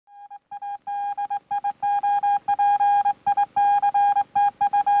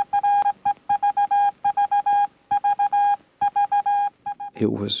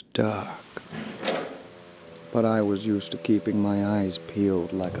It was dark, but I was used to keeping my eyes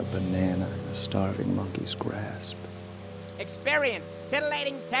peeled like a banana in a starving monkey's grasp. Experience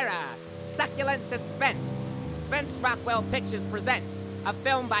titillating terror, succulent suspense. Spencer Ockwell Pictures presents a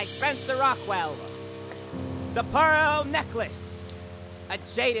film by Spencer Ockwell. The Pearl Necklace. A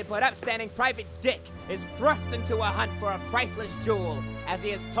jaded but upstanding private dick is thrust into a hunt for a priceless jewel as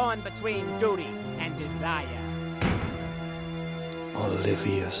he is torn between duty and desire.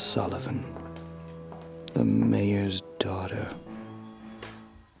 Olivia Sullivan, the mayor's daughter.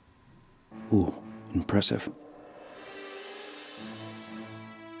 Ooh, impressive.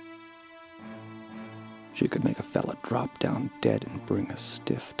 She could make a fella drop down dead and bring a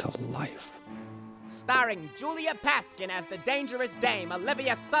stiff to life. Starring Julia Paskin as the dangerous dame,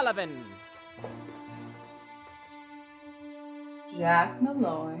 Olivia Sullivan. Jack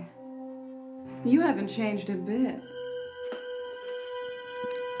Malloy. You haven't changed a bit.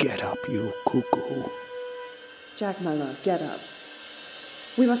 Get up, you cuckoo. Jack Malloy, get up.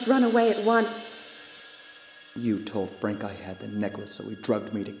 We must run away at once. You told Frank I had the necklace, so he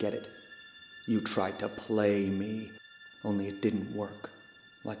drugged me to get it. You tried to play me, only it didn't work.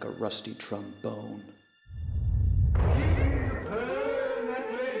 Like a rusty trombone.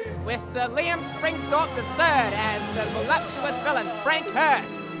 With Sir Liam Springthorpe III as the voluptuous villain, Frank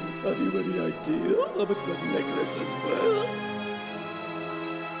Hurst. Have you any idea how much that necklace is worth?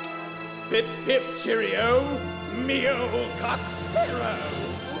 Pip pip cheerio, me old cock sparrow.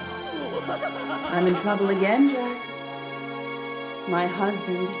 I'm in trouble again, Jack. It's my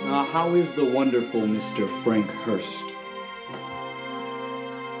husband. How is the wonderful Mr. Frank Hurst?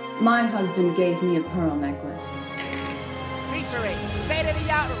 My husband gave me a pearl necklace. Featuring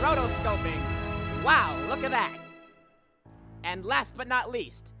state-of-the-art rotoscoping. Wow, look at that. And last but not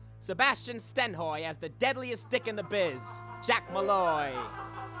least, Sebastian Stenhoy as the deadliest dick in the biz, Jack Malloy.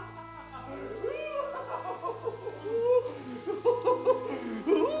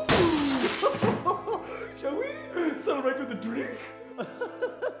 Shall we celebrate with a drink?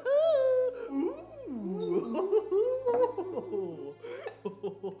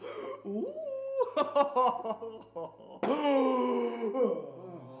 Ooh.